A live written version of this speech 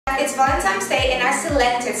It's Valentine's Day and I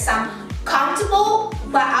selected some comfortable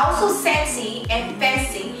but also sexy and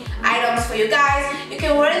fancy items for you guys. You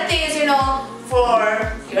can wear things, you know,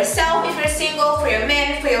 for yourself if you're single, for your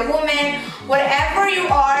men, for your woman, whatever you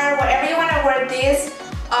are, whatever you want to wear these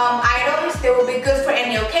items, they will be good for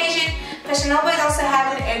any occasion. Fashionnova is also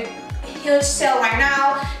having a huge sale right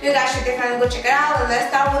now. You guys should definitely go check it out. And let's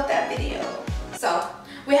start with that video. So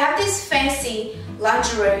we have this fancy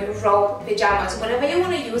lingerie robe pajamas, whatever you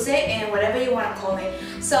want to use it and whatever you want to call it.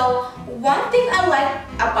 So one thing I like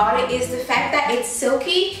about it is the fact that it's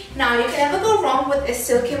silky. Now you can never go wrong with a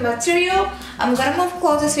silky material. I'm gonna move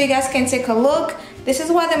closer so you guys can take a look. This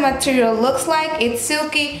is what the material looks like. It's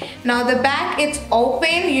silky. Now the back, it's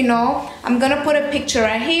open, you know. I'm gonna put a picture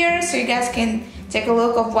right here so you guys can take a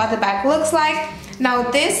look of what the back looks like. Now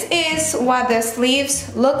this is what the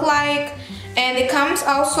sleeves look like. And it comes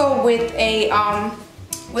also with a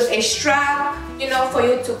strap, you know, for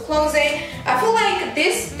you to close it. I feel like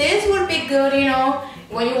this would be good, you know,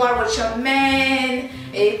 when you are with your man,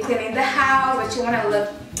 cleaning the house, but you want to look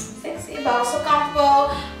sexy but also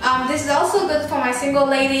comfortable. This is also good for my single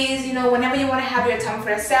ladies, you know, whenever you want to have your time for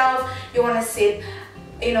yourself, you want to sit,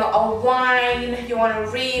 you know, unwind, you want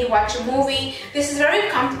to read, watch a movie. This is very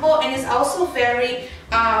comfortable and it's also very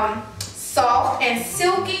soft and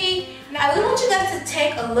silky. Now I really want you guys to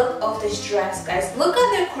take a look of this dress, guys. Look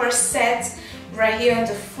at the corset right here in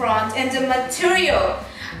the front and the material.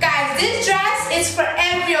 Guys, this dress is for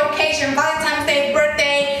every occasion. Valentine's Day,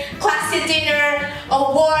 birthday, classy dinner,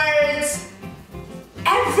 awards,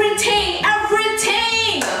 everything.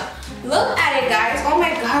 Look at it, guys. Oh my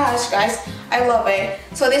gosh, guys. I love it.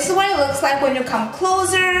 So this is what it looks like when you come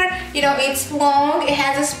closer. You know, it's long. It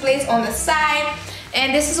has a split on the side.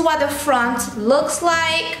 And this is what the front looks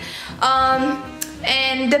like.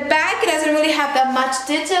 And the back, it doesn't really have that much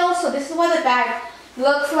detail, so this is what the back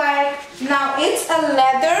looks like. Now it's a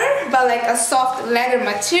leather, but like a soft leather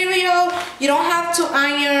material. You don't have to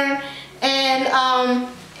iron. And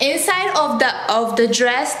inside of the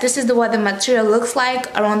dress, this is what the material looks like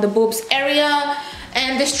around the boobs area.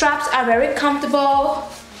 And the straps are very comfortable.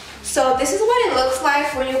 So this is what it looks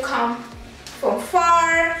like when you come from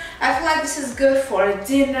far. I feel like this is good for a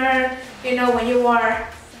dinner, you know, when you are,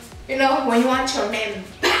 you know, when you want your man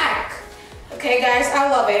back. Okay guys, I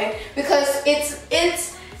love it because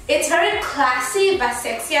it's very classy but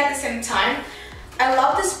sexy at the same time. I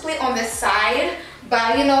love the split on the side,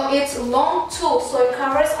 but you know, it's long too, so it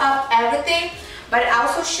covers up everything, but it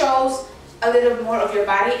also shows a little more of your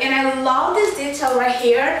body. And I love this detail right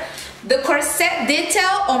here, the corset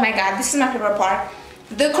detail. Oh my god, this is my favorite part.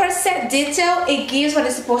 The corset detail, it gives what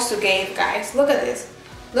it's supposed to give, guys. Look at this.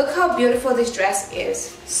 Look how beautiful this dress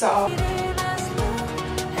is. So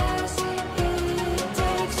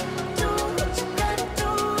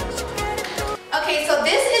okay, so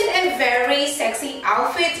this is a very sexy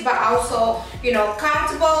outfit, but also, you know,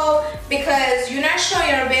 comfortable because you're not showing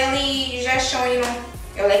your belly, you're just showing, you know,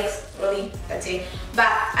 your legs, really, that's it. But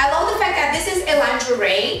I love the fact that this is a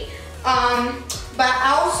lingerie, but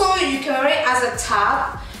also you can wear it as a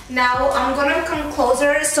top. Now I'm gonna come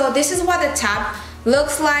closer. So this is what the top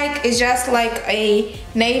looks like. It's just like a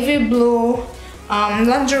navy blue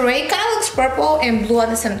lingerie. Kind of looks purple and blue at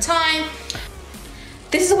the same time.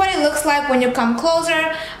 This is what it looks like when you come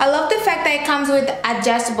closer. I love the fact that it comes with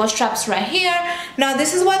adjustable straps right here. Now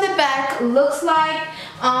this is what the back looks like.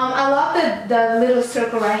 I love the little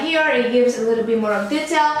circle right here. It gives a little bit more of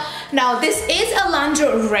detail. Now this is a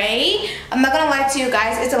lingerie. I'm not gonna lie to you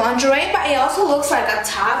guys, it's a lingerie, but it also looks like a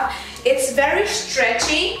top. It's very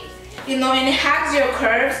stretchy, you know, and it has your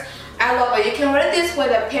curves. I love it. You can wear this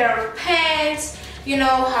with a pair of pants, you know,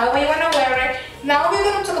 however you wanna wear it. Now we're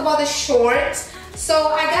gonna talk about the shorts. So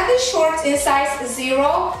I got the shorts in size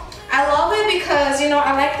 0. I love it because, you know,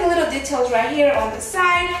 I like the little details right here on the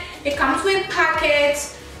side. It comes with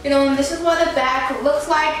pockets, you know, and this is what the back looks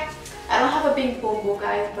like. I don't have a big boo-boo,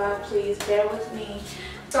 guys, but please bear with me.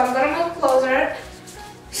 So I'm gonna move closer.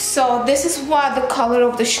 So this is what the color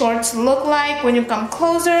of the shorts look like when you come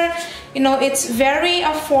closer. You know, it's very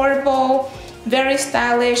affordable, very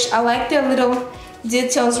stylish. I like the little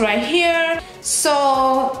details right here.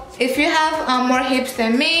 So if you have more hips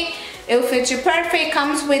than me, it'll fit you perfect.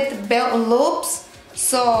 Comes with belt loops,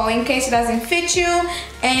 so in case it doesn't fit you,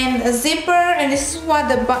 and a zipper. And this is what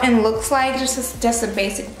the button looks like, just a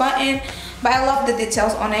basic button, but I love the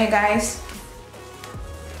details on it, guys.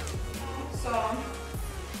 So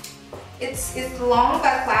it's long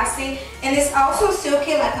but classy, and it's also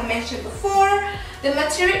silky like I mentioned before. The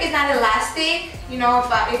material is not elastic, you know,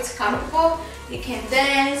 but it's comfortable. You can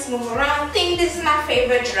dance, move around. I think this is my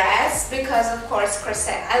favorite dress because of course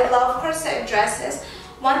corset. I love corset dresses.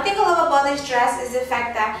 One thing I love about this dress is the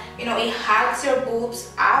fact that, you know, it hugs your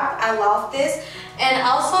boobs up. I love this. And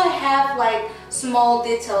also I have like small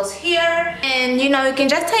details here. And you know, you can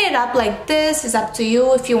just tie it up like this. It's up to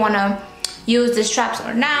you if you want to use the straps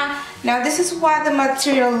or not. Now this is what the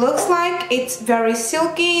material looks like. It's very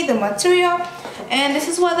silky, the material. And this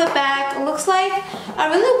is what the back looks like. I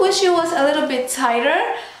really wish it was a little bit tighter,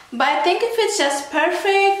 but I think it fits just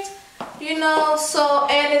perfect, you know. So,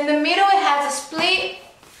 and in the middle it has a split.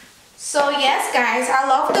 So yes guys, I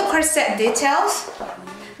love the corset details.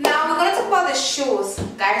 Now we're gonna talk about the shoes,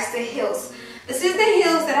 guys, the heels. This is the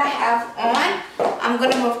heels that I have on. I'm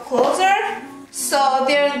gonna move closer. So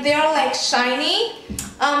they're like shiny.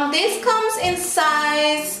 This comes in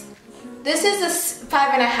size, this is a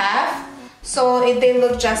 5.5. So they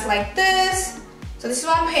look just like this. So this is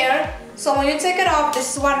one pair. So when you take it off,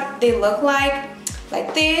 this is what they look like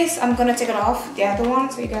this. I'm gonna take it off, the other one,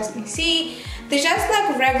 so you guys can see. They're just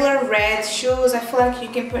like regular red shoes. I feel like you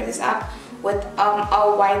can put this up with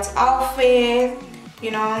a white outfit,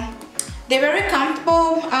 you know. They're very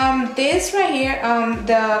comfortable. This right here,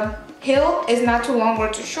 the heel is not too long or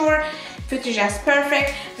too short. Fits just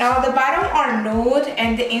perfect. Now the bottom are nude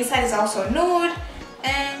and the inside is also nude.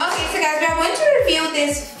 And okay, so guys, we are going to review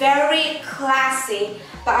this very classy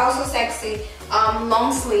but also sexy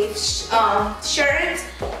long sleeve shirt.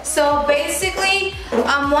 So basically,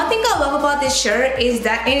 one thing I love about this shirt is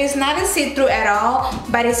that it is not a see-through at all,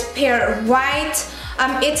 but it's pure white.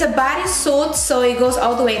 It's a bodysuit, so it goes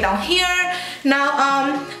all the way down here.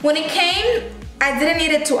 Now, when it came, I didn't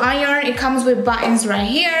need it to iron. It comes with buttons right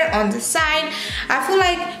here on the side. I feel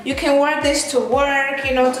like you can wear this to work,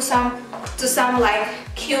 you know, to some like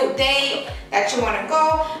cute date that you want to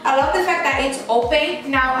go. I love the fact that it's open.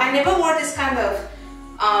 Now, I never wore this kind of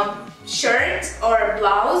shirt or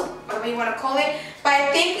blouse, whatever you want to call it, but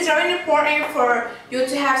I think it's very important for you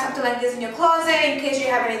to have something like this in your closet in case you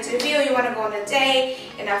have an interview, you want to go on a date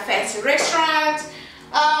in a fancy restaurant.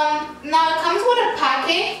 Now it comes with a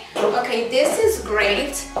pocket. Okay, this is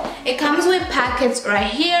great. It comes with pockets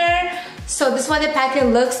right here. So this is what the packet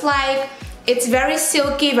looks like. It's very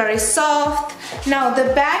silky, very soft. Now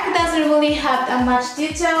the back doesn't really have that much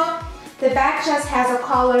detail. The back just has a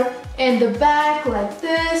collar in the back like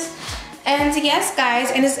this. And yes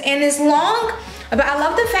guys, and it's long, but I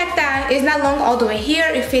love the fact that it's not long all the way here.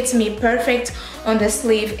 It fits me perfect on the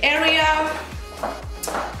sleeve area.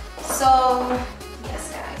 So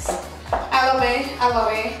yes guys, I love it, I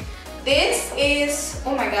love it. This is,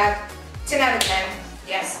 oh my god, 10 out of 10,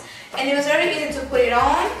 yes. And it was very easy to put it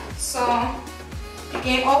on. So you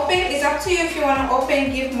can open, it's up to you if you want to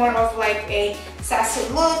open, give more of like a sassy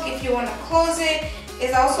look. If you want to close it,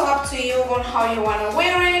 it's also up to you on how you want to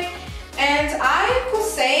wear it. And I could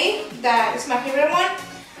say that it's my favorite one.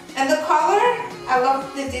 And the color, I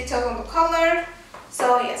love the details on the color.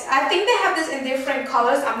 So yes, I think they have this in different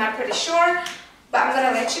colors. I'm not pretty sure, but I'm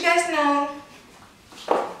gonna let you guys know.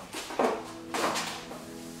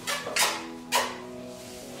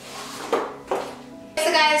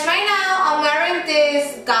 So guys, right now I'm wearing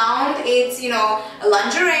this gown. It's, you know, a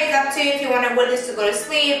lingerie. It's up to you if you want to wear this to go to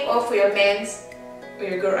sleep or for your men's or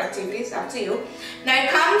your girl activities, up to you. Now it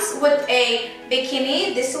comes with a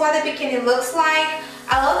bikini. This is what the bikini looks like.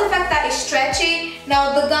 I love the fact that it's stretchy.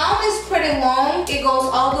 Now the gown is pretty long. It goes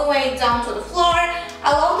all the way down to the floor.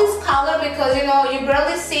 I love this color because, you know, you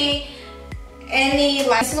barely see any,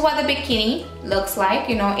 like, this is what the bikini looks like.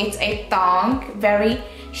 You know, it's a thong, very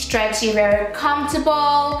stretchy, very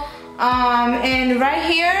comfortable. And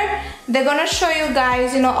right here, they're gonna show you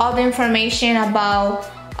guys, you know, all the information about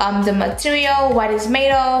the material, what it's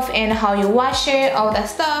made of, and how you wash it, all that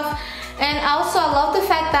stuff. And also I love the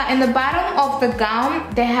fact that in the bottom of the gown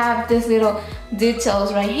they have these little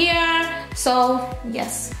details right here. So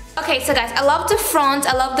yes. Okay, so guys, I love the front.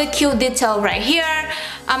 I love the cute detail right here.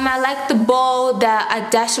 I like the bow, the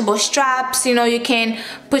attachable straps. You know, you can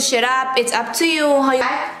push it up. It's up to you how you.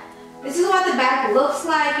 This is what the back looks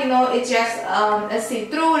like. You know, it's just a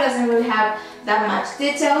see-through. It doesn't really have that much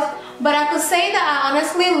details. But I could say that I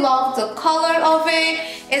honestly love the color of it.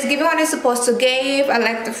 It's giving what it's supposed to give. I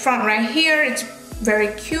like the front right here. It's very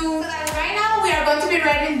cute. So guys, right now we are going to be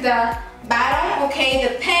wearing the bottom, okay,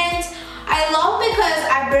 the pants. I love because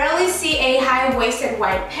I barely see a high-waisted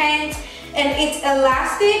white pant. And it's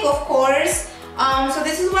elastic, of course. So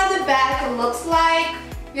this is what the back looks like.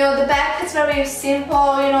 You know, the back is very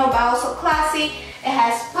simple, you know, but also classy. It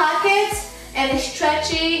has pockets and it's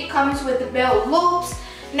stretchy. It comes with the belt loops.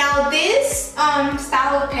 Now this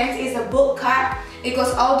style of pants is a boot cut. It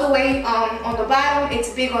goes all the way on the bottom. It's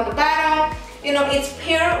big on the bottom. You know, it's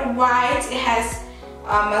pure white. It has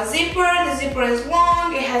a zipper. The zipper is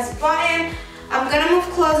long. It has button. I'm gonna move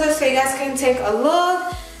closer so you guys can take a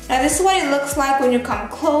look. Now this is what it looks like when you come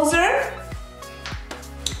closer.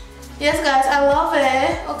 Yes guys, I love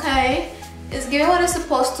it. Okay, it's giving what it's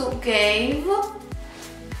supposed to give.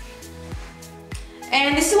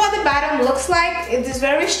 And this is what the bottom looks like. It is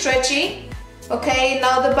very stretchy. Okay,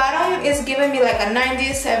 now the bottom is giving me like a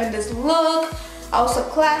 90s, 70s look. Also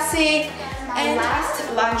classic. And last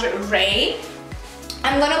lingerie.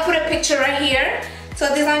 I'm gonna put a picture right here. So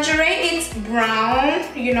this lingerie, it's brown,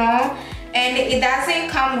 you know, and it doesn't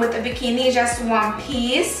come with a bikini, just one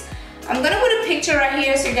piece. I'm gonna put a picture right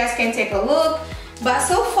here so you guys can take a look. But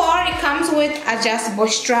so far it comes with adjustable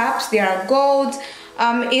straps. They are gold.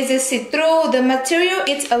 Is it see-through? The material,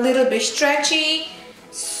 it's a little bit stretchy.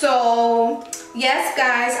 So yes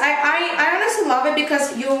guys, I honestly love it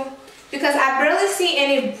because I barely see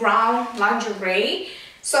any brown lingerie.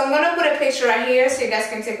 So I'm gonna put a picture right here so you guys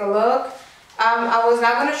can take a look. I was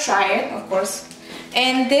not gonna try it, of course.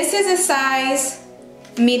 And this is a size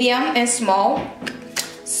medium and small.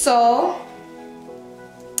 So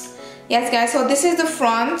yes guys, so this is the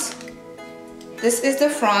front. This is the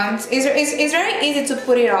front. It's very easy to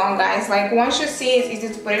put it on, guys. Like once you see it, it's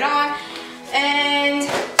easy to put it on. And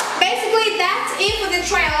basically that's it for the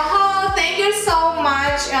trial haul. Thank you so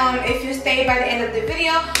much. If you stayed by the end of the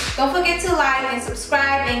video, don't forget to like and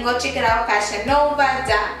subscribe and go check it out,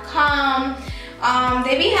 Fashionnova.com.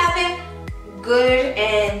 They be having good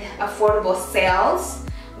and affordable sales.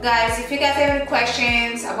 Guys, if you guys have any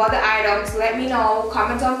questions about the items, let me know,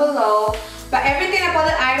 comment down below. But everything about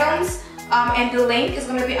the items and the link is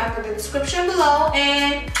going to be under the description below.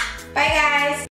 And bye guys.